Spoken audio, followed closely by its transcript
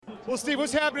Well, Steve,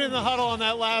 what's happening in the huddle on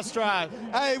that last drive?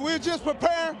 Hey, we were just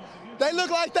preparing. They looked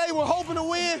like they were hoping to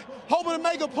win, hoping to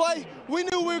make a play. We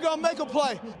knew we were going to make a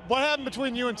play. What happened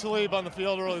between you and Talib on the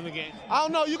field early in the game? I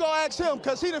don't know. You going to ask him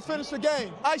because he didn't finish the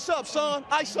game. Ice up, son.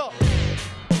 Ice up.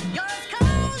 You're as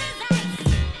cold as ice.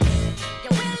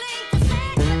 You're willing to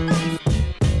sacrifice.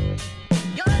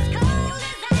 You're as cold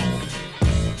as ice.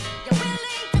 You're willing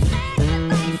to sacrifice.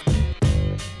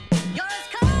 You're as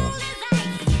cold as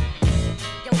ice.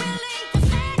 You're willing to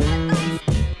sacrifice.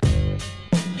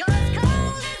 You're as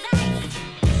cold as ice.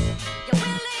 You're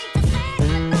willing to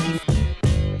sacrifice.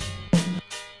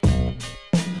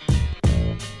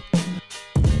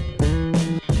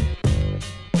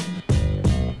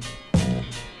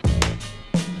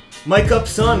 Mike Up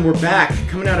Son, we're back.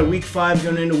 Coming out of week 5,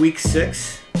 going into week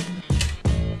 6.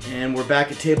 And we're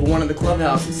back at table 1 of the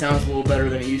clubhouse. It sounds a little better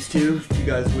than it used to, if you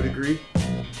guys would agree.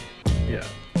 Yeah,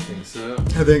 I think so.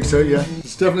 I think so, yeah.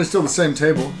 It's definitely still the same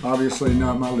table. Obviously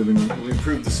not my living room. We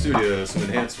improved the studio, some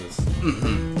enhancements.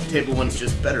 Table 1's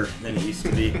just better than it used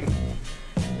to be.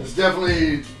 It's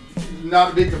definitely not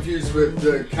to be confused with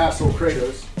the Castle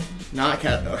Kratos. Not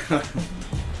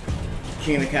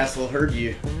King of the Castle heard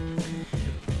you.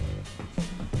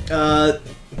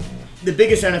 The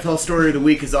biggest NFL story of the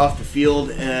week is off the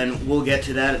field, and we'll get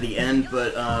to that at the end,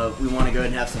 but we want to go ahead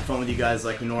and have some fun with you guys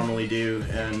like we normally do,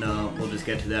 and we'll just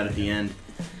get to that at the end.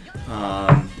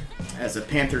 As a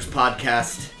Panthers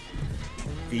podcast,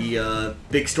 the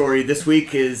big story this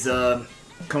week is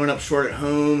coming up short at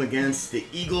home against the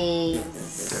Eagles.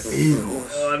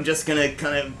 I'm just going to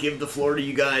kind of give the floor to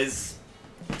you guys,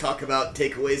 talk about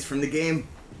takeaways from the game.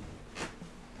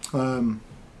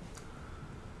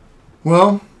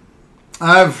 Well,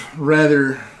 I've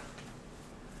rather,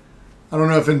 I don't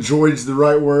know if enjoyed's the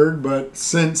right word, but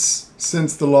since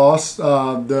the loss,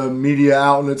 the media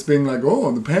outlets being like,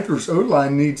 oh, the Panthers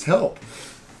O-line needs help.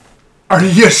 Are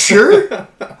you sure?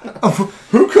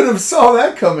 Who could have saw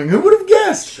that coming? Who would have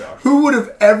guessed? Sure. Who would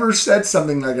have ever said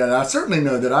something like that? I certainly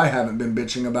know that I haven't been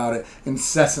bitching about it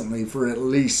incessantly for at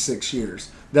least 6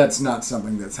 years. That's not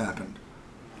something that's happened.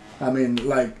 I mean,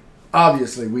 like,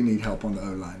 obviously we need help on the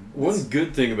O-line. One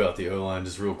good thing about the O-line,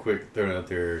 just real quick, throwing out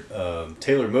there,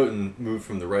 Taylor Moton moved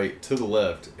from the right to the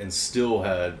left and still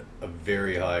had a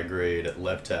very high grade at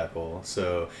left tackle.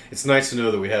 So it's nice to know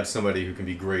that we have somebody who can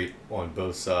be great on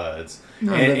both sides.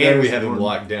 No, and we have him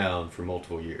locked down for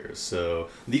multiple years. So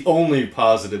the only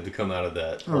positive to come out of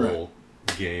that whole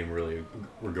game really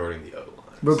regarding the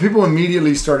O-line. But people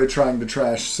immediately started trying to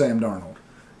trash Sam Darnold.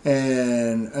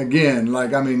 And again,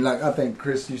 I think,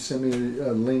 Chris, you sent me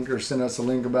a link or sent us a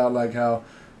link about like how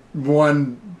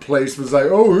one place was like,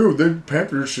 oh, the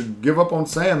Panthers should give up on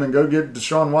Sam and go get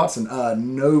Deshaun Watson.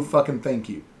 No fucking thank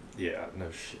you. Yeah, no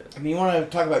shit. I mean, you want to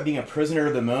talk about being a prisoner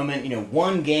of the moment? You know,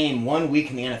 one game, 1 week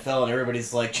in the NFL, and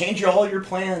everybody's like, change all your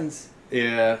plans.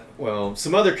 Yeah, well,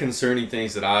 some other concerning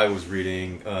things that I was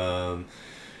reading,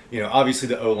 obviously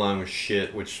the O-line was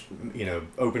shit, which,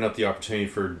 opened up the opportunity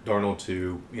for Darnold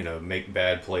to, make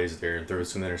bad plays there and throw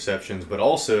some interceptions. But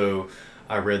also,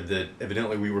 I read that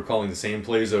evidently we were calling the same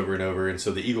plays over and over, and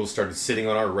so the Eagles started sitting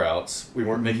on our routes. We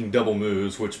weren't making double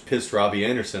moves, which pissed Robbie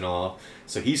Anderson off.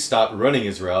 So he stopped running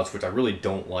his routes, which I really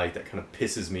don't like. That kind of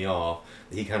pisses me off.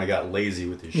 He kind of got lazy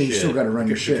with his shit. You still got to run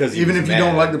your shit. Because even if you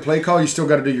don't like the play call, you still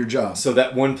got to do your job. So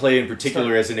that one play in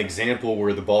particular, as an example,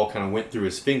 where the ball kind of went through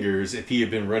his fingers, if he had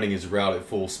been running his route at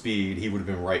full speed, he would have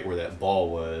been right where that ball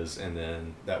was, and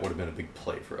then that would have been a big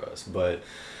play for us. But,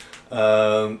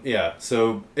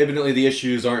 so evidently the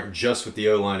issues aren't just with the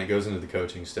O-line. It goes into the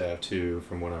coaching staff, too,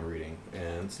 from what I'm reading.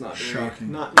 And it's not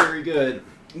very good.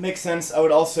 Makes sense. I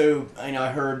would also, I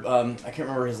heard, I can't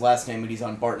remember his last name, but he's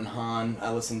on Bart and Hahn.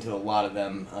 I listened to a lot of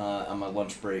them on my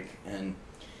lunch break. And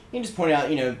he just pointed out,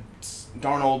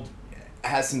 Darnold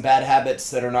has some bad habits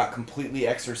that are not completely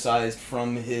exorcised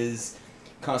from his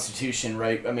constitution,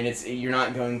 right? I mean, you're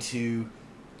not going to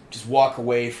just walk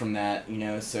away from that,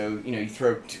 So, you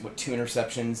throw, 2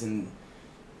 interceptions and,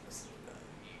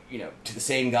 to the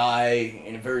same guy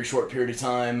in a very short period of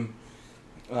time.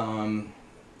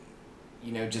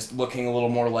 Just looking a little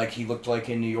more like he looked like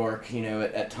in New York,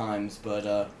 at times.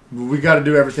 But we got to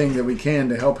do everything that we can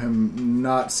to help him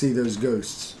not see those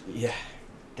ghosts. Yeah,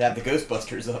 to have the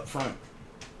Ghostbusters up front.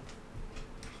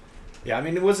 Yeah, I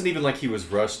mean, it wasn't even like he was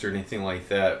rushed or anything like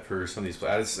that for some of these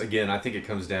plays. Again, I think it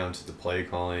comes down to the play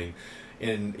calling.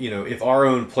 And, if our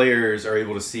own players are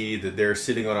able to see that they're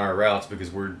sitting on our routes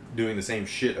because we're doing the same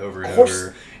shit over and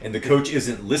over, and the coach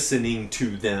isn't listening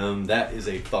to them, that is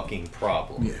a fucking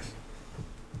problem. Yes.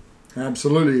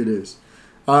 Absolutely it is.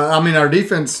 I mean, our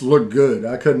defense looked good.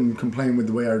 I couldn't complain with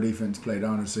the way our defense played.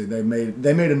 Honestly, they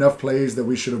made enough plays that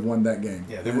we should have won that game.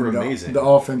 Yeah, they were And amazing. The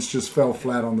offense just fell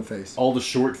flat on the face. All the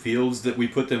short fields that we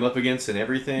put them up against and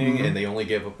everything, Mm-hmm. and they only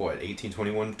gave up,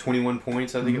 21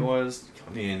 points, I think it was.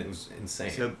 I mean, it was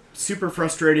insane. So super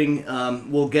frustrating.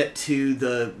 We'll get to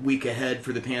the week ahead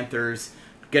for the Panthers.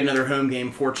 Get another home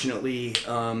game. Fortunately,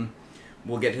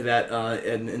 we'll get to that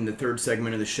in the third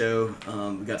segment of the show.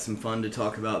 We got some fun to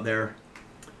talk about there.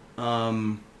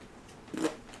 My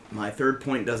third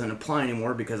point doesn't apply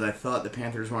anymore because I thought the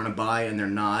Panthers were on a bye and they're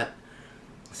not.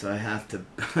 So I have to.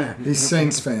 These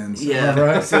Saints fans. Yeah. All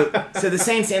right. So the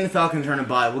Saints and the Falcons are on a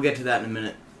bye. We'll get to that in a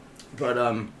minute. But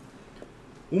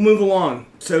we'll move along.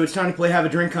 So it's time to play Have a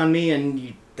Drink on Me,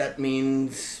 and that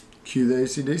means Cue the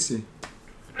AC/DC.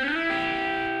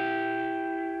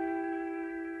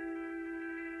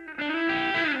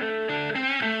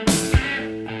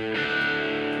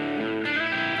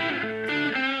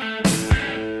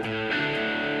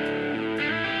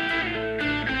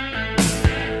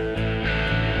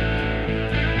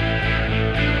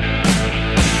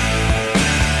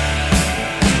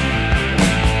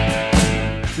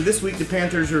 So this week the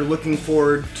Panthers are looking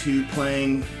forward to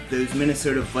playing those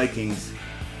Minnesota Vikings.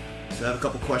 So I have a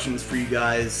couple questions for you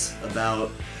guys about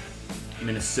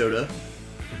Minnesota.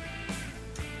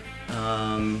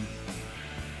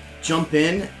 Jump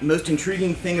in. Most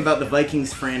intriguing thing about the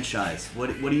Vikings franchise.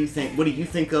 What do you think? What do you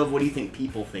think of? What do you think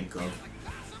people think of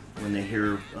when they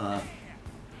hear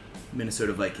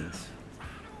Minnesota Vikings?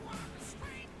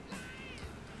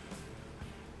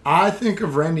 I think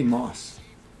of Randy Moss.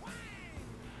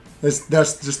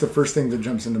 That's just the first thing that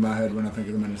jumps into my head when I think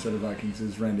of the Minnesota Vikings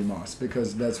is Randy Moss,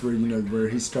 because that's where where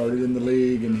he started in the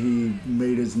league and he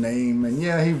made his name, and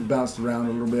yeah, he bounced around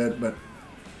a little bit, but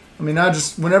I mean,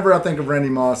 whenever I think of Randy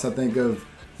Moss, I think of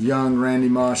young Randy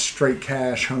Moss, straight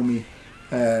cash homie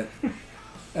at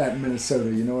Minnesota.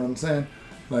 You know what I'm saying?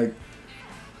 Like,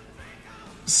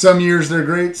 some years they're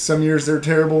great, some years they're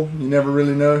terrible. You never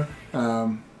really know.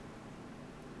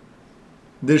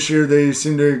 This year they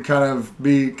seem to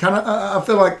I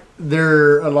feel like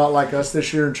they're a lot like us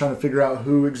this year and trying to figure out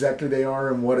who exactly they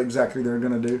are and what exactly they're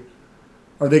going to do.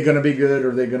 Are they going to be good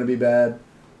or are they going to be bad?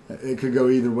 It could go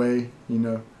either way,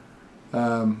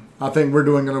 I think we're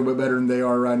doing a little bit better than they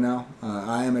are right now.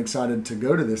 I am excited to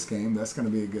go to this game. That's going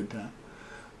to be a good time.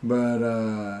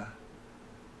 But,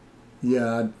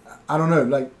 yeah, I don't know.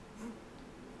 Like,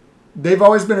 they've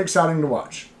always been exciting to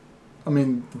watch. I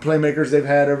mean, the playmakers they've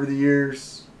had over the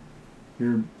years,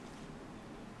 your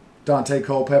Dante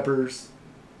Culpeppers,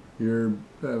 your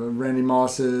Randy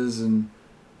Mosses, and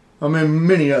I mean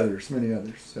many others.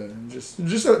 So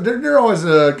they're always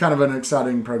a kind of an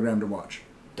exciting program to watch.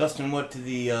 Dustin, what do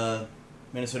the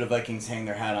Minnesota Vikings hang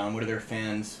their hat on? What are their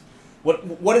fans?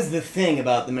 What is the thing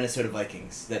about the Minnesota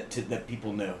Vikings that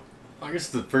people know? I guess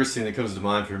the first thing that comes to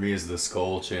mind for me is the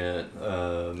skull chant.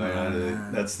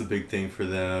 That's the big thing for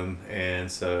them,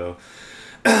 and so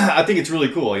I think it's really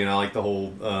cool. I like the whole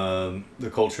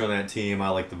the culture on that team. I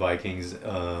like the Vikings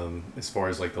as far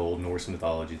as like the whole Norse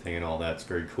mythology thing and all that. It's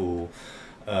very cool.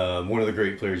 One of the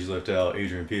great players you left out,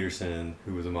 Adrian Peterson,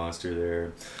 who was a monster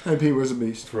there. AP was a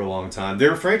beast For a long time.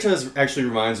 Their franchise actually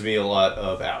reminds me a lot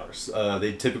of ours.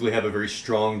 They typically have a very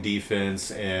strong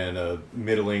defense and a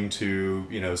middling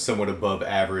to, somewhat above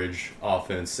average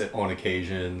offense on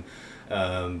occasion.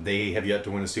 They have yet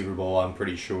to win a Super Bowl, I'm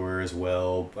pretty sure, as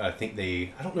well. I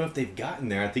don't know if they've gotten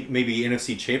there. I think maybe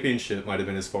NFC Championship might have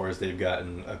been as far as they've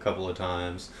gotten a couple of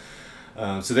times.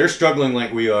 So they're struggling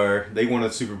like we are. They won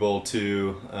a Super Bowl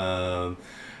too. The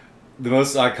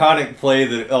most iconic play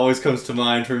that always comes to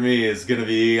mind for me is going to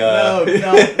be... No,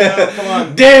 come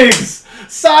on. Diggs!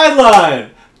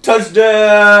 Sideline!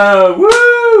 Touchdown!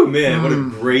 Woo! Man, what a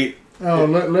great... Oh,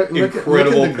 look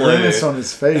Incredible at the play. grimace on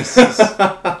his face.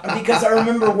 Because I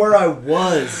remember where I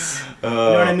was. You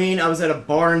know what I mean? I was at a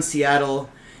bar in Seattle,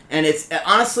 and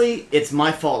honestly, it's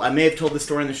my fault. I may have told this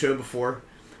story on the show before,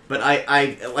 but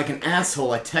I like an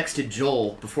asshole, I texted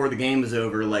Joel before the game was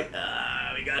over, like,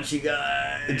 we got you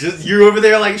guys. You're over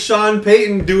there like Sean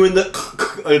Payton doing the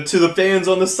to the fans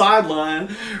on the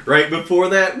sideline right before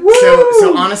that. Woo!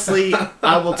 So honestly,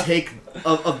 I will take...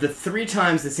 Of the 3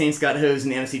 times the Saints got hosed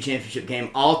in the NFC Championship game,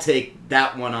 I'll take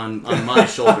that one on my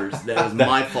shoulders. That was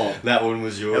my fault. That one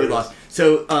was yours. That we lost.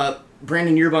 So,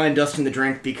 Brandon, you're buying Dustin the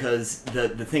drink because the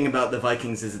thing about the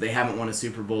Vikings is that they haven't won a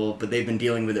Super Bowl, but they've been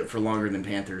dealing with it for longer than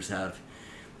Panthers have.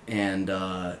 and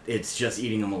it's just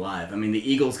eating them alive. I mean,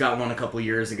 the Eagles got one a couple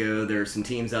years ago. There are some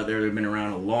teams out there that have been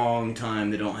around a long time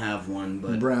that don't have one,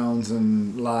 but Browns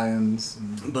and Lions.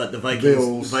 And but the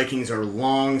Bills. Vikings are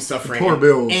long suffering Poor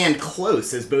Bills. and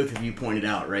close, as both of you pointed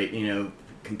out, right?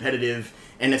 Competitive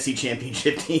NFC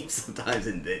Championship teams sometimes,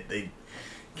 and they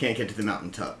can't get to the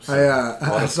mountaintops. I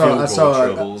I saw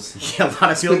troubles. Yeah, a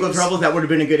lot of field goal troubles. That would have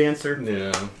been a good answer.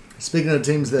 Yeah. speaking of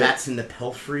teams that Bats in the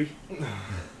pelfrey.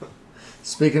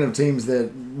 Speaking of teams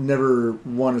that never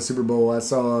won a Super Bowl, I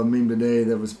saw a meme today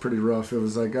that was pretty rough. It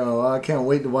was like, oh, I can't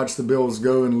wait to watch the Bills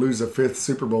go and lose a 5th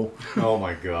Super Bowl. Oh my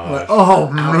Like, gosh. oh,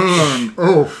 man.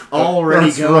 Oh, Already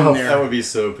that's going rough. there. That would be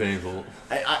so painful.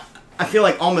 I feel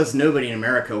like almost nobody in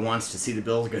America wants to see the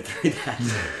Bills go through that.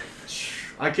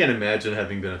 I can't imagine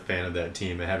having been a fan of that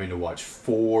team and having to watch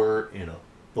 4 in a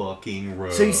fucking row.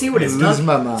 So you see what it's Losing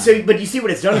done. my mind. But you see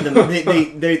what it's done to them.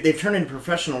 They've turned into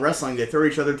professional wrestling. They throw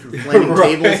each other through flaming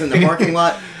Right. tables in the parking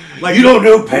lot. Like You don't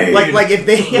know pain. Like if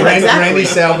they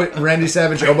exactly. Randy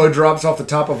Savage elbow drops off the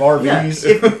top of Yeah, RVs.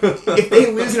 if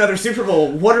they lose another Super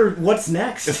Bowl, what's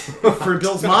next for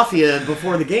Bills Mafia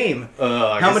before the game?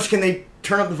 I How guess much can they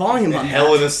turn up the volume on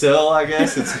Hell in that? a Cell, I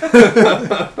guess. It's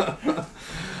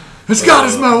Scott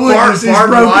is my witness. He's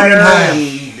Barbed broken in wire half.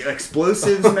 and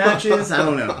explosives matches. I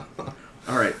don't know.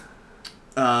 All right.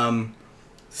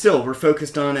 Still, we're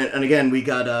focused on it, and again,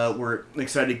 we're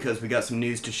excited because we got some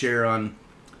news to share on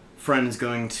friends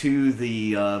going to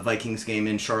the Vikings game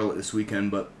in Charlotte this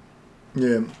weekend. But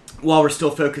Yeah. while we're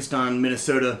still focused on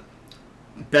Minnesota,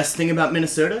 best thing about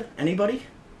Minnesota? Anybody?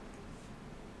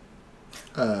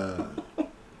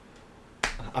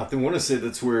 I want to say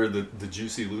that's where the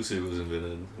Juicy Lucy was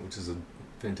invented, which is a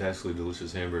fantastically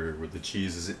delicious hamburger where the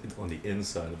cheese is on the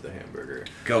inside of the hamburger.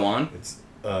 Go on. It's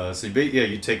so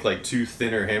you take like 2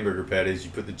 thinner hamburger patties,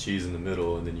 you put the cheese in the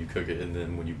middle, and then you cook it, and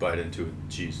then when you bite into it,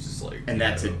 the cheese just like. And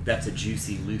that's a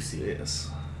Juicy Lucy. Yes,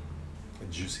 a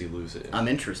Juicy Lucy. I'm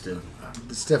interested.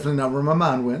 It's definitely not where my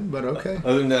mind went, but okay.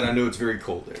 Other than that, I know it's very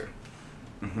cold there.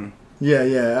 Yeah.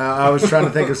 I was trying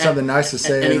to think of something nice to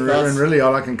say, Any and thoughts? really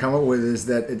all I can come up with is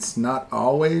that it's not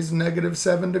always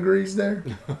 -7 degrees there.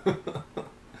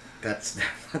 That's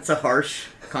a harsh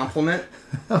compliment.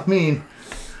 I mean,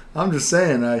 I'm just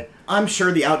saying. I'm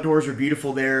sure the outdoors are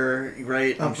beautiful there,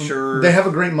 right? I'm sure They have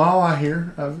a great mall, I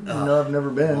hear. I've never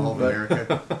been. all of but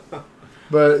America.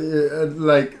 but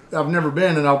I've never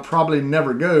been, and I'll probably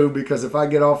never go because if I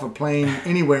get off a plane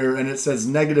anywhere and it says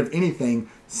negative anything,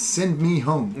 send me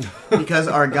home. Because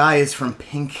our guy is from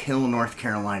Pink Hill, North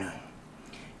Carolina.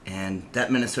 And that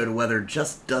Minnesota weather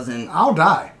just doesn't... I'll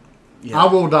die. Yeah.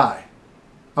 I will die.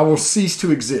 I will cease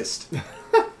to exist.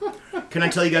 Can I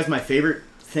tell you guys my favorite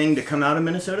thing to come out of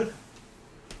Minnesota?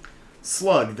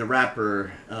 Slug, the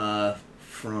rapper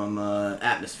from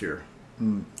Atmosphere,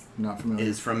 Not familiar.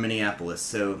 is from Minneapolis.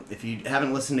 So if you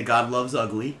haven't listened to God Loves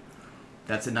Ugly,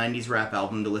 that's a 90s rap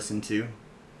album to listen to.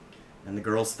 And the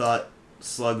girls thought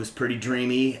Slug was pretty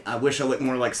dreamy. I wish I looked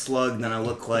more like Slug than I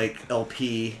look like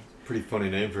LP. Pretty funny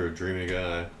name for a dreamy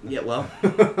guy. Yeah, well,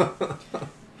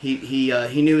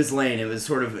 he knew his lane. It was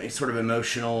sort of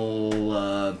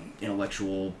emotional,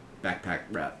 intellectual backpack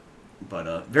rap,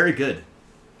 but very good.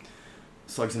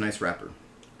 Slug's a nice rapper.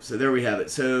 So there we have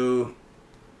it. So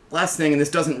last thing, and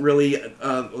this doesn't really.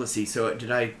 Let's see. So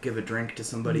did I give a drink to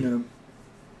somebody? Yeah.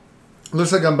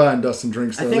 Looks like I'm buying Dustin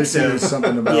drinks, though. I At think least he so. knows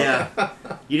something about it. Yeah,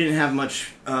 you didn't have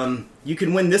much. You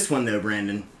can win this one though,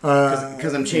 Brandon,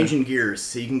 because I'm changing gears.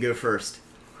 So you can go first.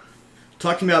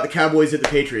 Talk to me about the Cowboys at the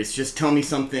Patriots. Just tell me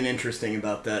something interesting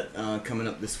about that coming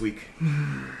up this week.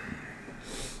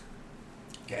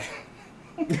 Okay.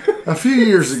 A few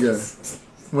years ago,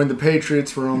 when the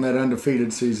Patriots were on that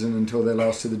undefeated season until they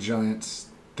lost to the Giants,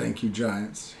 thank you,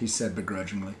 Giants, he said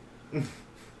begrudgingly.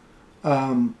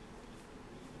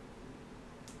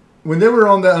 When they were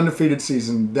on that undefeated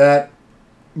season, that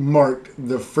marked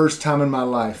the first time in my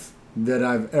life that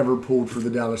I've ever pulled for the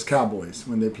Dallas Cowboys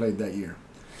when they played that year.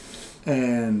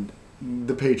 And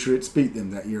the Patriots beat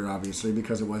them that year, obviously,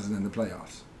 because it wasn't in the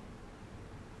playoffs.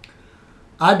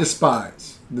 I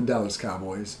despise the Dallas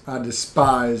Cowboys. I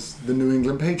despise the New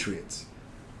England Patriots.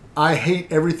 I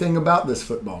hate everything about this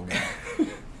football game.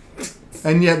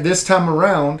 And yet this time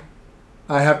around,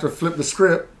 I have to flip the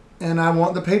script, and I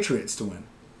want the Patriots to win.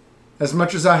 As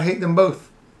much as I hate them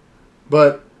both.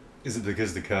 But, Is it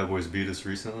because the Cowboys beat us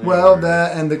recently? well, or-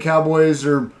 that and the Cowboys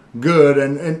are good,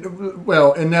 and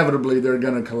well, inevitably they're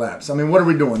going to collapse. I mean, what are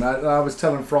we doing? I was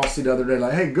telling Frosty the other day,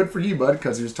 like, hey, good for you, bud,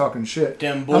 because he was talking shit.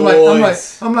 Them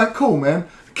I'm like, cool, man.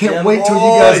 Can't Them wait till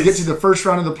you guys boys. get to the first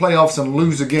round of the playoffs and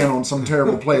lose again on some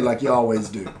terrible play like you always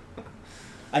do.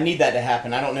 I need that to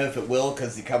happen. I don't know if it will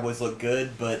because the Cowboys look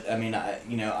good, but I mean,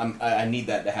 I need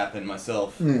that to happen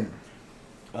myself.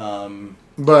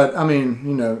 But I mean,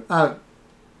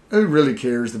 who really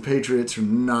cares? The Patriots are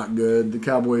not good. The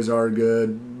Cowboys are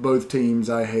good. Both teams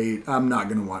I hate. I'm not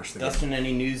going to watch the game. Dustin,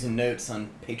 any news and notes on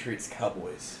Patriots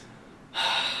Cowboys?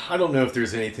 I don't know if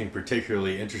there's anything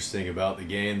particularly interesting about the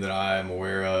game that I'm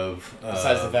aware of.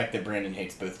 Besides the fact that Brandon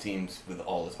hates both teams with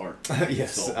all his heart.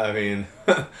 Yes, Soul. I mean,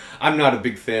 I'm not a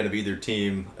big fan of either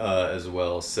team as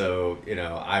well, so,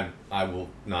 I will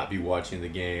not be watching the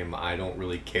game. I don't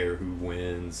really care who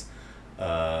wins.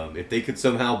 If they could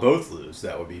somehow both lose,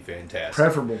 that would be fantastic.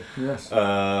 Preferable, yes.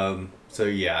 So,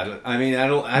 yeah, I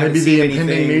don't Maybe see the impending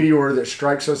anything. meteor that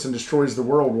strikes us and destroys the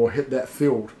world will hit that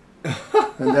field.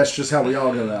 And that's just how we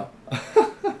all go out.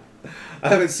 I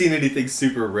haven't seen anything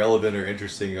super relevant or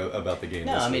interesting about the game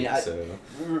No, this I mean, week, so.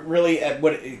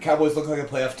 Really, Cowboys look like a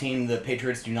playoff team. The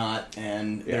Patriots do not,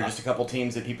 and they're Yeah. just a couple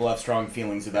teams that people have strong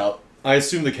feelings about. I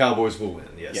assume the Cowboys will win,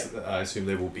 yes. Yeah. I assume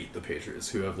they will beat the Patriots,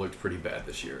 who have looked pretty bad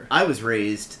this year. I was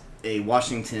raised a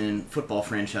Washington football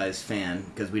franchise fan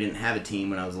because we didn't have a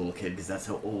team when I was a little kid because that's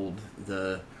how old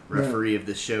the referee of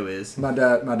this show is. My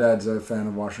dad's a fan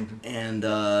of Washington. And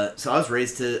so I was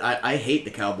raised to... I hate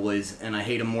the Cowboys, and I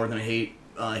hate them more than I hate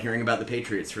hearing about the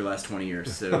Patriots for the last 20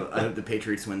 years. So I hope the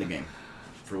Patriots win the game,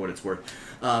 for what it's worth.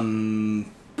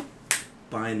 Buying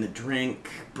the drink.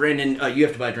 Brandon, you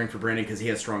have to buy a drink for Brandon because he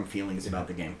has strong feelings about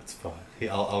the game. It's fine.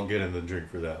 I'll get him the drink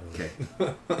for that one. Okay.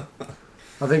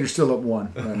 I think you're still up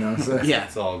 1 right now. So. Yeah.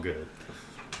 It's all good.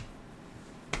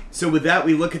 So with that,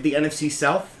 we look at the NFC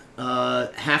South.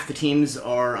 Half the teams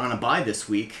are on a bye this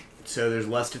week, so there's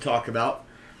less to talk about.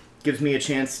 Gives me a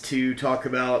chance to talk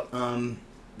about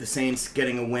the Saints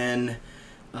getting a win.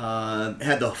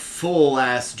 Had the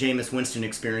full-ass Jameis Winston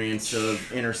experience of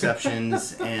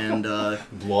interceptions and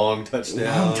Long touchdowns.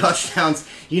 long touchdowns.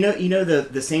 You know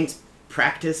the Saints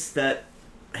practice that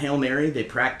Hail Mary. They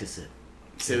practice it.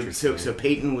 So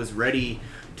Peyton was ready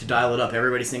to dial it up.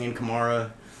 Everybody singing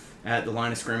Kamara at the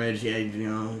line of scrimmage. Yeah,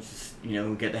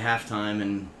 get to halftime,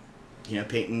 and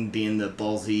Peyton being the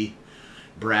ballsy,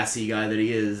 brassy guy that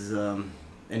he is, and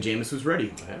Jameis was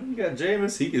ready. You got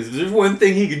Jameis. There's one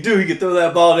thing he could do. He could throw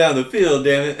that ball down the field,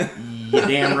 damn it. You're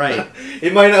damn right.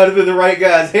 It might not have been the right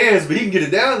guy's hands, but he can get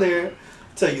it down there. I'll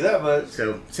tell you that much.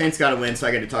 So Saints got a win, so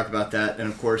I got to talk about that. And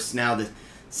of course, now the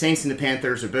Saints and the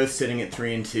Panthers are both sitting at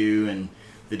 3-2, and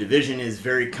the division is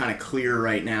very kind of clear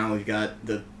right now. We've got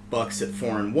the Bucks at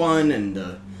 4-1, and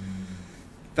the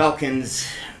Falcons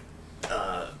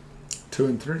 2-3.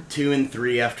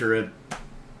 2-3 after a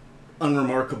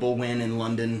unremarkable win in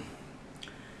London.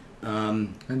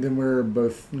 And then we're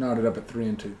both knotted up at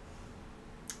 3-2.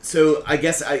 So I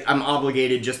guess I'm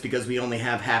obligated just because we only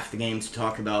have half the games to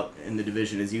talk about in the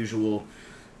division as usual.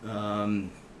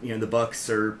 The Bucks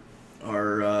are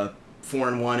 4-1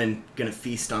 and going to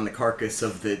feast on the carcass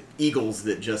of the Eagles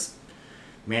that just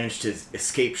managed to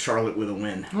escape Charlotte with a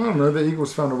win I don't know. The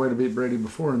Eagles found a way to beat Brady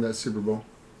before in that Super Bowl.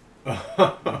 in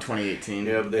 2018.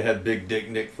 Yeah, but they had big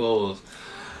dick Nick Foles.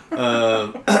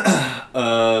 I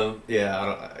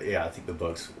think the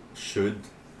Bucks should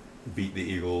beat the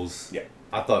Eagles. Yeah.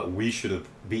 I thought we should have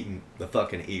beaten the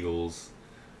fucking Eagles.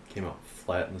 Came out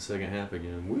flat in the second half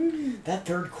again. Woo. That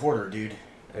third quarter, dude.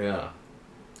 Yeah.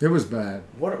 It was bad.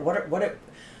 What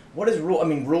is Rule? I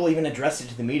mean, Rule even addressed it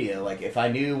to the media. Like, if I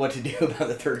knew what to do about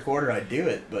the third quarter, I'd do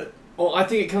it. But Well, I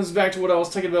think it comes back to what I was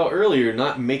talking about earlier,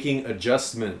 not making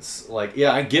adjustments. Like,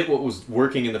 yeah, I get what was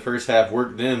working in the first half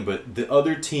worked then, but the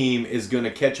other team is going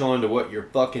to catch on to what you're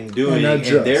fucking doing, and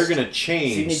adjust. they're going to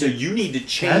change. So you need to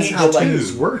That's change how too.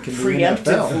 things work in the NFL.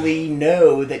 preemptively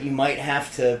know that you might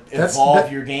have to That's- evolve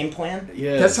that- your game plan.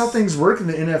 Yes. That's how things work in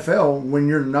the NFL when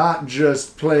you're not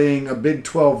just playing a Big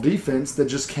 12 defense that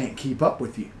just can't keep up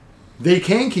with you. They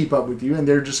can keep up with you, and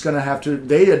they're just going to have to,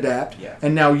 they adapt, Yeah.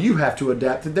 and now you have to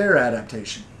adapt to their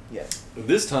adaptation. Yes.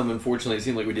 This time, unfortunately, it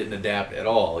seemed like we didn't adapt at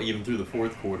all, even through the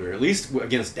fourth quarter. At least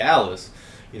against Dallas,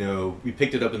 we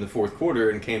picked it up in the fourth quarter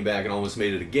and came back and almost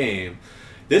made it a game.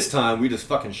 This time, we just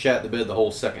fucking shat the bed the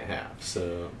whole second half.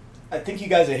 So I think you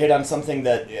guys have hit on something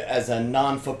that, as a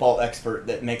non-football expert,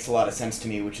 that makes a lot of sense to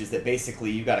me, which is that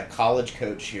basically you got a college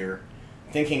coach here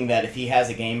thinking that if he has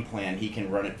a game plan, he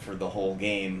can run it for the whole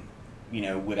game,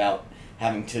 without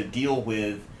having to deal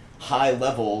with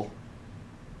high-level,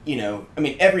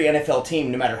 every NFL team,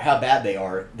 no matter how bad they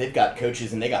are, they've got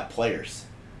coaches and they got players,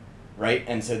 right?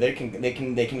 And so they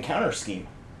can counter scheme.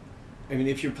 I mean,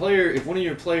 if one of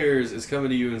your players is coming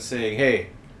to you and saying, "Hey,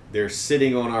 they're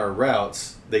sitting on our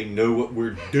routes, they know what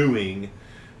we're doing,"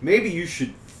 maybe you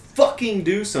should fucking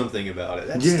do something about it.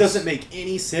 That just Yes. doesn't make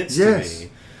any sense Yes. to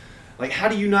me. Like, how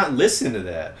do you not listen to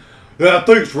that? Yeah,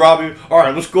 thanks, Robbie. All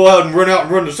right, let's go out and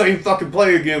run the same fucking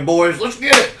play again, boys. Let's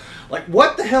get it. Like,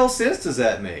 what the hell sense does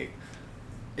that make?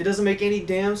 It doesn't make any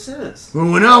damn sense.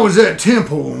 Well, when I was at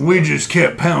Temple, we just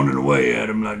kept pounding away at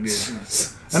him like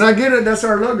this. And I get it, that's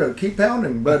our logo. Keep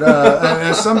pounding. But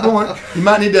at some point, you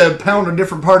might need to pound a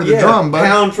different part of the drum. But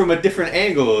pound from a different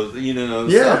angle, you know.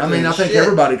 yeah, I mean, I think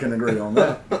everybody can agree on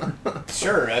that.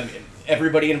 Sure, I mean,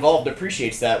 everybody involved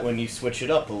appreciates that when you switch it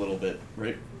up a little bit,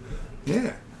 right?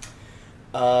 Yeah.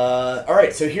 All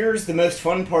right, so here's the most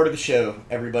fun part of the show.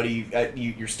 Everybody,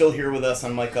 you're still here with us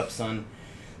on Mike Up Son.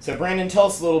 So, Brandon, tell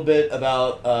us a little bit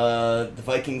about the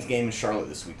Vikings game in Charlotte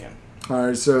this weekend. All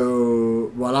right,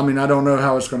 so, well, I mean, I don't know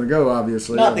how it's going to go,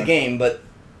 obviously. Not the game, but...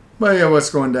 Well, yeah, what's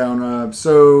going down?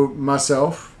 So,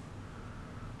 myself,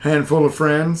 handful of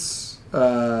friends,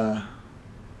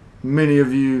 many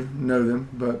of you know them,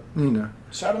 but, you know.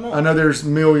 Shout them out. I know there's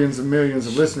millions and millions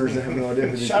of listeners that have no idea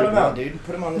who these Shout them people out, are. dude.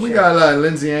 Put them on the We show. got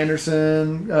Lindsay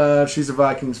Anderson. She's a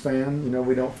Vikings fan. You know,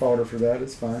 we don't fault her for that.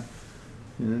 It's fine.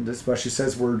 You know, that's why she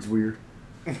says words weird.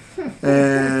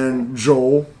 And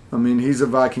Joel. I mean, he's a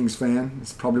Vikings fan.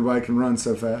 It's probably why he can run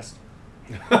so fast.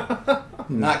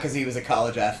 Not because he was a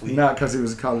college athlete. Not because he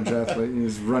was a college athlete. He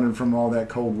was running from all that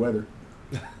cold weather.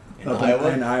 In Up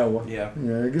Iowa? In Iowa. Yeah.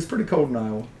 Yeah, it gets pretty cold in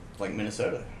Iowa. Like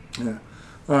Minnesota.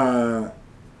 Yeah.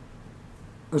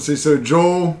 Let's see. So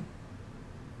Joel,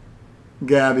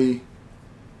 Gabby,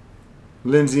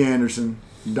 Lindsay Anderson,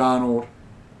 Donald,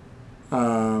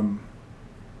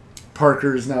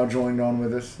 Parker is now joined on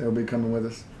with us. He'll be coming with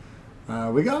us.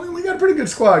 We got a pretty good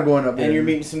squad going up there. And you're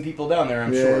meeting some people down there,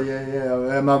 I'm yeah, sure.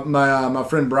 Yeah. My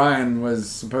friend Brian was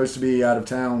supposed to be out of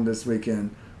town this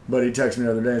weekend, but he texted me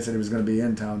the other day and said he was going to be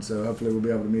in town. So hopefully we'll be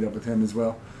able to meet up with him as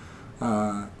well.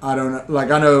 I don't know. Like,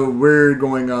 I know we're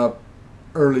going up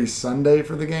early Sunday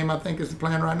for the game, I think is the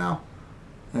plan right now.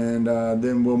 And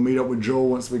then we'll meet up with Joel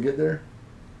once we get there.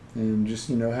 And just,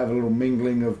 you know, have a little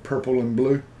mingling of purple and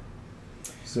blue.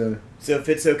 So if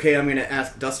it's okay, I'm going to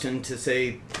ask Dustin to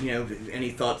say, you know, any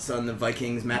thoughts on the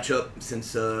Vikings matchup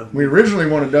since... we originally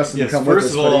wanted Dustin to Yes, come with us,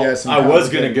 first of but he all, has some I was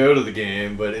going to complicated- go to the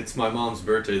game, but it's my mom's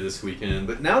birthday this weekend.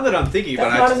 But now that I'm thinking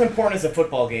That's about not it, as important as a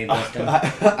football game, Dustin.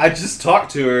 I just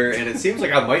talked to her, and it seems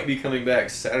like I might be coming back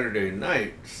Saturday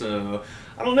night. So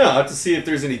I don't know. I have to see if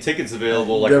there's any tickets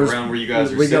available, like There was- around where you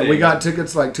guys are we sitting. got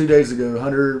tickets like 2 days ago. I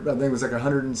think it was like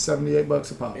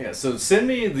 $178 a pop. Yeah. So send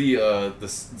me the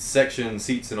section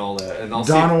seats and all that, and I'll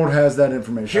Donald has that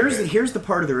information. Here's the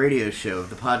part of the radio show,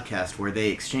 the podcast, where they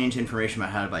exchange information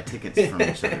about how to buy tickets from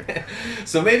each other. see.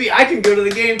 So maybe I can go to the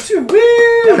game too.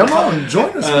 Woo! Come on, join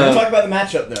us, Let's man. talk about the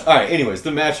matchup, though. All right. Anyways, the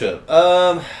matchup.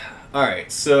 All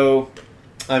right. So,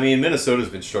 I mean, Minnesota's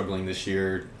been struggling this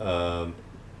year.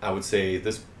 I would say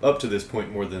this up to this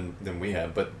point more than we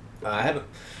have, but I haven't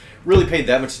really paid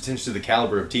that much attention to the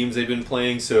caliber of teams they've been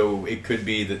playing. So it could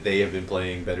be that they have been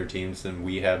playing better teams than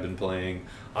we have been playing.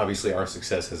 Obviously, our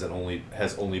success has only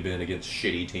been against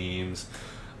shitty teams.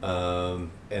 And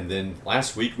then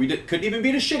last week we couldn't even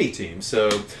beat a shitty team. So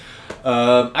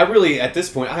I really, at this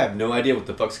point, I have no idea what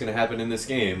the fuck's going to happen in this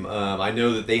game. I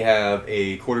know that they have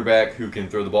a quarterback who can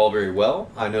throw the ball very well.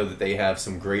 I know that they have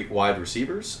some great wide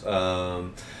receivers.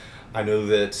 I know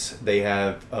that they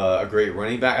have a great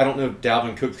running back. I don't know if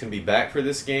Dalvin Cook's going to be back for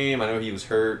this game. I know he was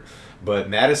hurt.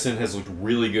 But Madison has looked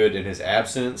really good in his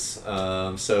absence.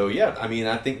 So, yeah, I mean,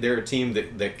 I think they're a team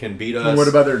that can beat us. And what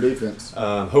about their defense?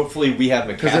 Hopefully we have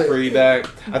McCaffrey back.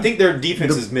 I think their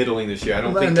defense is middling this year. I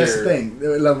don't think and they're... that's the thing.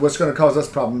 Like, what's going to cause us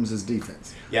problems is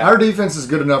defense. Yeah. Our defense is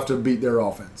good enough to beat their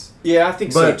offense. Yeah, I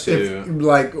think But so, too. if,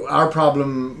 like, our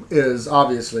problem is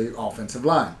obviously offensive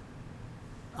line.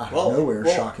 Out of nowhere,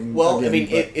 shocking. Well, again, I mean,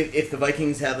 but if the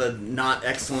Vikings have a not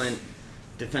excellent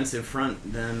defensive front,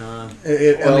 then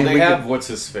we have could- what's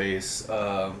his face.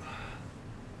 the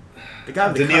guy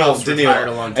with the Danielle. cutoffs retired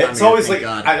a long time It's ago, always thank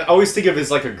like God. I always think of it as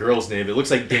like a girl's name. It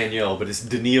looks like Danielle, but it's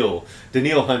Danielle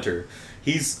Hunter.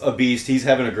 He's a beast. He's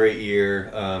having a great year.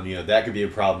 That could be a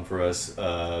problem for us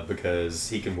because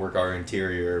he can work our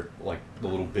interior like the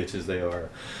little bitches they are.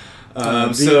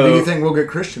 do you think we'll get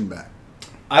Christian back?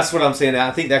 That's what I'm saying.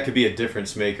 I think that could be a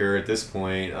difference maker at this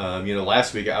point.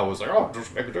 Last week I was like, oh,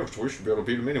 just make a difference. We should be able to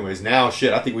beat him anyways. Now,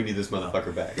 shit, I think we need this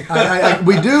motherfucker back.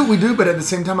 We do, but at the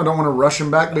same time, I don't want to rush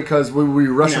him back because we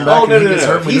rush him back Oh, no, and he no, gets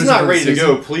no. hurt. If we he's lose him not for the ready to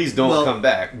season. go, please don't come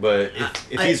back. But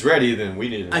if he's ready, then we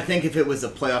need him. I think if it was a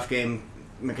playoff game,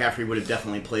 McCaffrey would have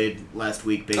definitely played last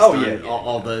week based Oh, on yeah.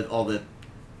 all the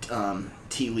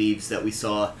tea leaves that we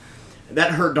saw.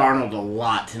 That hurt Darnold a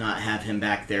lot to not have him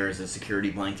back there as a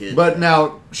security blanket. But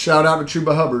now, shout out to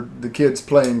Chuba Hubbard. The kid's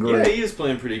playing great. Yeah, he is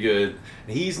playing pretty good.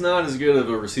 He's not as good of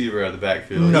a receiver out of the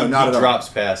backfield. No, he, not he at all. drops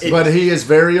passes. But he is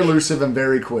very elusive and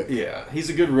very quick. Yeah, he's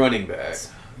a good running back.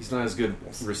 He's not as good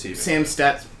receiver. Sam's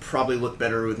stats probably look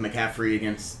better with McCaffrey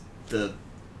against the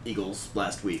Eagles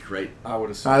last week, right? I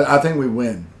would assume. I think we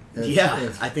win. Yeah,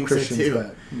 if I think Christian's so too.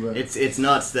 back. But- It's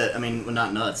nuts that well,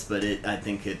 not nuts, but I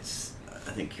think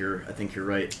you're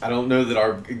right. I don't know that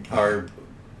our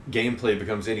gameplay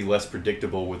becomes any less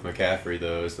predictable with McCaffrey,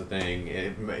 though, is the thing.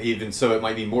 Even so, it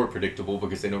might be more predictable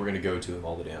because they know we're going to go to him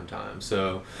all the damn time.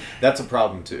 So that's a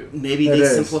problem, too. Maybe It they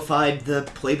is. simplified the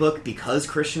playbook because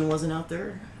Christian wasn't out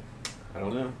there. I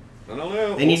don't know.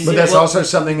 They need to But do- that's well, also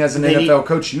something as an they NFL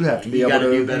coach you have to be you able gotta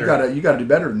to do better. You got to do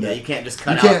better than Yeah, that. you can't just You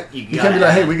cut can't out. you can't be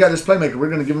like, hey, we got this playmaker. We're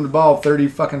going to give him the ball 30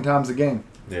 fucking times a game,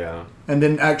 Yeah. and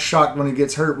then act shocked when he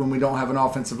gets hurt when we don't have an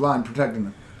offensive line protecting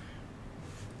him.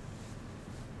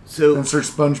 So Insert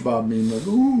SpongeBob meme, like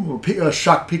ooh, a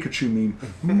shock Pikachu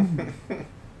meme.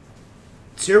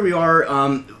 So here we are.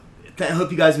 I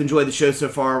hope you guys have enjoyed the show so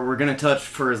far. We're going to touch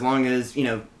for as long as,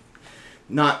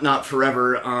 not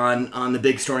forever on the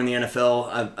big story in the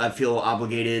NFL. I feel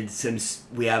obligated, since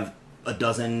we have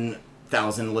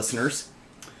 12,000 listeners,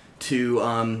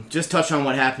 to just touch on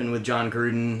what happened with John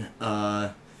Gruden,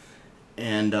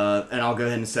 and I'll go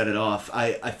ahead and set it off.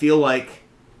 I feel like,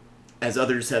 as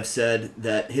others have said,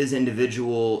 that his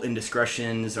individual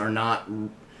indiscretions are not...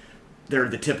 They're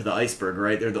the tip of the iceberg,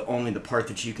 right? They're only the part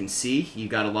that you can see. You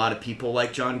got a lot of people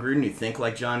like John Gruden who think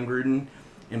like John Gruden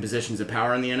in positions of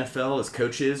power in the NFL as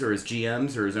coaches or as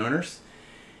GMs or as owners.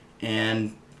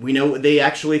 And we know what they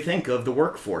actually think of the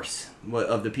workforce,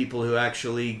 of the people who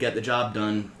actually get the job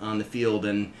done on the field,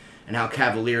 and how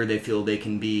cavalier they feel they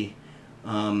can be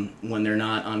when they're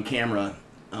not on camera.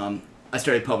 I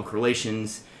studied public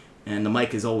relations, and the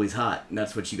mic is always hot.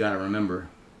 That's what you got to remember.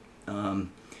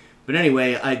 But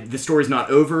anyway, the story's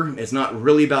not over. It's not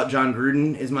really about John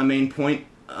Gruden, is my main point.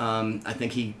 I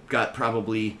think he got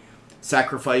probably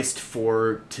sacrificed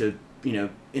to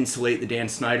insulate the Dan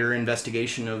Snyder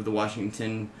investigation of the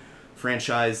Washington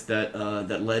franchise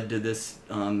that led to this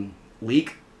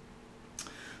leak.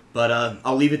 But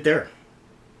I'll leave it there.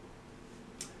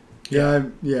 Yeah,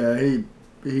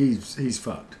 he's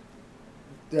fucked.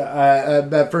 Yeah,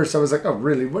 at first I was like, oh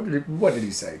really? What did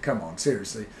he say? Come on,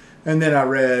 seriously. And then I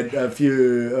read a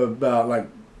few of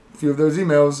those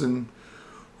emails, and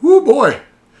whoo boy,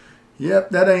 yep,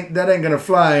 that ain't gonna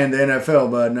fly in the NFL,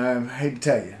 bud. And I hate to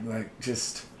tell you,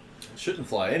 just It shouldn't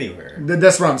fly anywhere.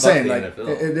 that's what I'm Fuck saying. the Like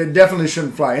NFL. it definitely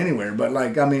shouldn't fly anywhere. But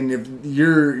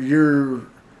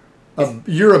if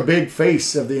you're a big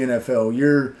face of the NFL,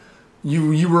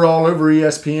 you were all over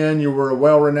ESPN. You were a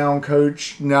well-renowned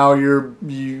coach. Now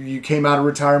you came out of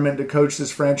retirement to coach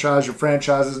this franchise. Your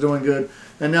franchise is doing good,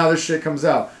 and now this shit comes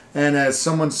out. And as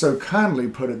someone so kindly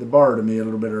put at the bar to me a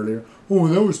little bit earlier, oh,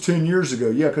 that was 10 years ago.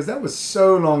 Yeah, because that was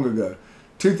so long ago.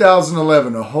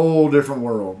 2011, a whole different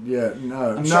world. Yeah,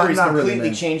 no, I'm not, sure he's not really, completely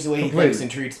man. changed the way he Completely. thinks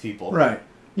and treats people. Right.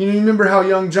 You remember how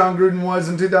young John Gruden was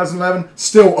in 2011?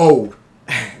 Still old.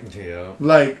 Yeah.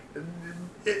 Like,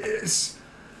 it's...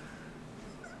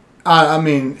 I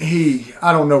mean,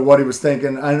 I don't know what he was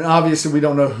thinking. And obviously we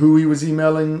don't know who he was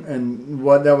emailing and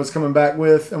what that was coming back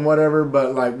with and whatever,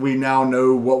 but, we now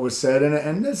know what was said in it,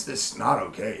 and it's not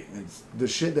okay. The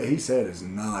shit that he said is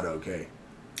not okay.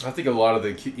 I think a lot of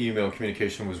the email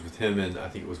communication was with him, and I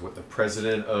think it was the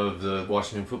president of the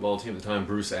Washington football team at the time,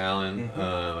 Bruce Allen.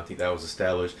 Mm-hmm. I think that was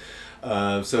established.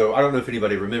 So I don't know if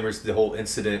anybody remembers the whole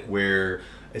incident where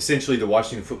essentially the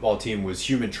Washington football team was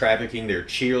human trafficking their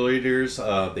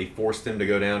cheerleaders. They forced them to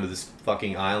go down to this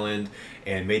fucking island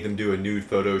and made them do a nude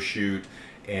photo shoot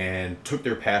and took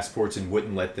their passports and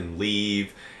wouldn't let them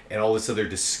leave. And all this other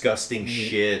disgusting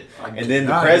shit. And then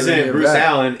the not president, hear any of Bruce that.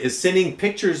 Allen, is sending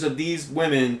pictures of these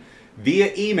women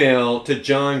via email to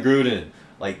John Gruden.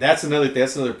 That's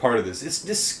another part of this. It's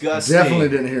disgusting. Definitely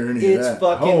didn't hear any of that. It's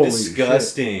fucking Holy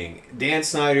disgusting. Dan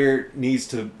Snyder needs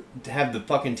to have the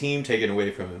fucking team taken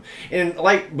away from him. And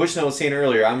like Bushnell was saying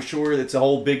earlier, I'm sure it's a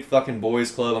whole big fucking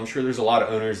boys club. I'm sure there's a lot of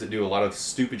owners that do a lot of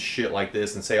stupid shit like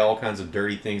this and say all kinds of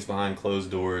dirty things behind closed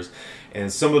doors.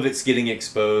 And some of it's getting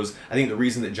exposed. I think the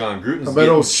reason that John Gruden's I bet getting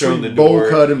old shown the Sweet Bowl door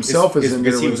Cut himself is in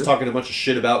because there he with was it. talking a bunch of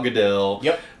shit about Goodell.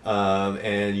 Yep.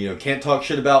 And can't talk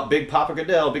shit about Big Papa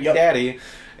Goodell, Big Yep. Daddy.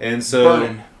 And so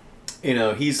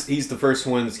Burning. he's the first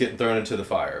one that's getting thrown into the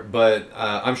fire. But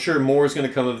I'm sure more is going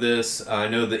to come of this. I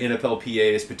know the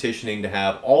NFLPA is petitioning to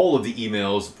have all of the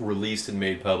emails released and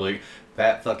made public.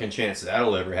 fat fucking chance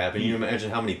that'll ever happen. You imagine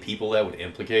how many people that would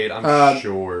implicate? I'm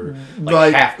sure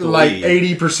half the like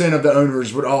league. 80% of the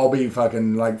owners would all be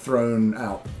fucking like thrown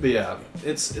out. But yeah,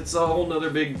 it's a whole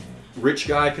nother big rich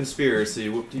guy conspiracy.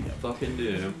 What do you fucking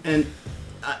do? And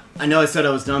I know I said I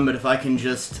was done, but if I can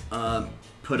just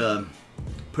put a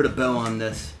bow on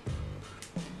this.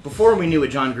 Before we knew what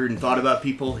John Gruden thought about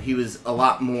people, he was a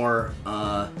lot more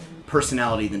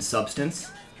personality than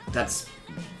substance. That's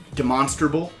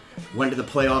demonstrable. Went to the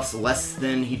playoffs less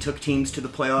than he took teams to the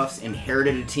playoffs.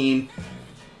 Inherited a team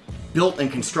built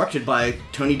and constructed by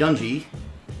Tony Dungy,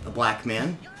 a black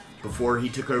man, before he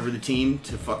took over the team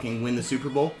to fucking win the Super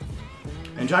Bowl.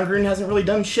 And John Gruden hasn't really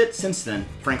done shit since then,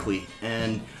 frankly.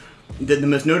 And the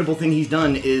most notable thing he's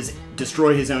done is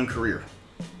destroy his own career.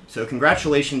 So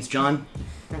congratulations, John.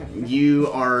 You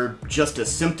are just a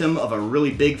symptom of a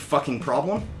really big fucking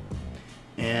problem.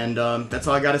 And that's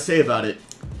all I got to say about it.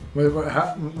 Wait,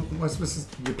 what's this?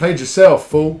 You played yourself,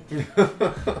 fool.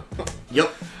 Yep.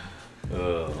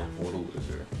 What a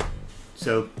loser.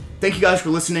 So thank you guys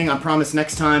for listening. I promise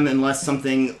next time, unless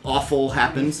something awful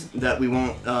happens, that we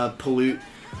won't pollute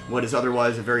what is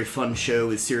otherwise a very fun show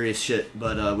with serious shit.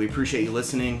 But we appreciate you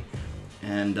listening,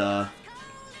 and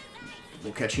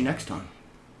we'll catch you next time.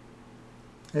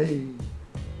 Hey.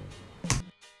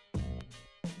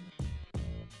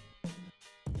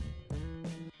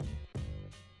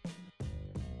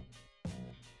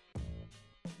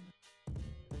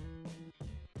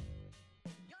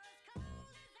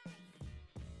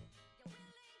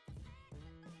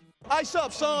 Ice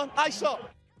up, son. Ice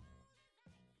up.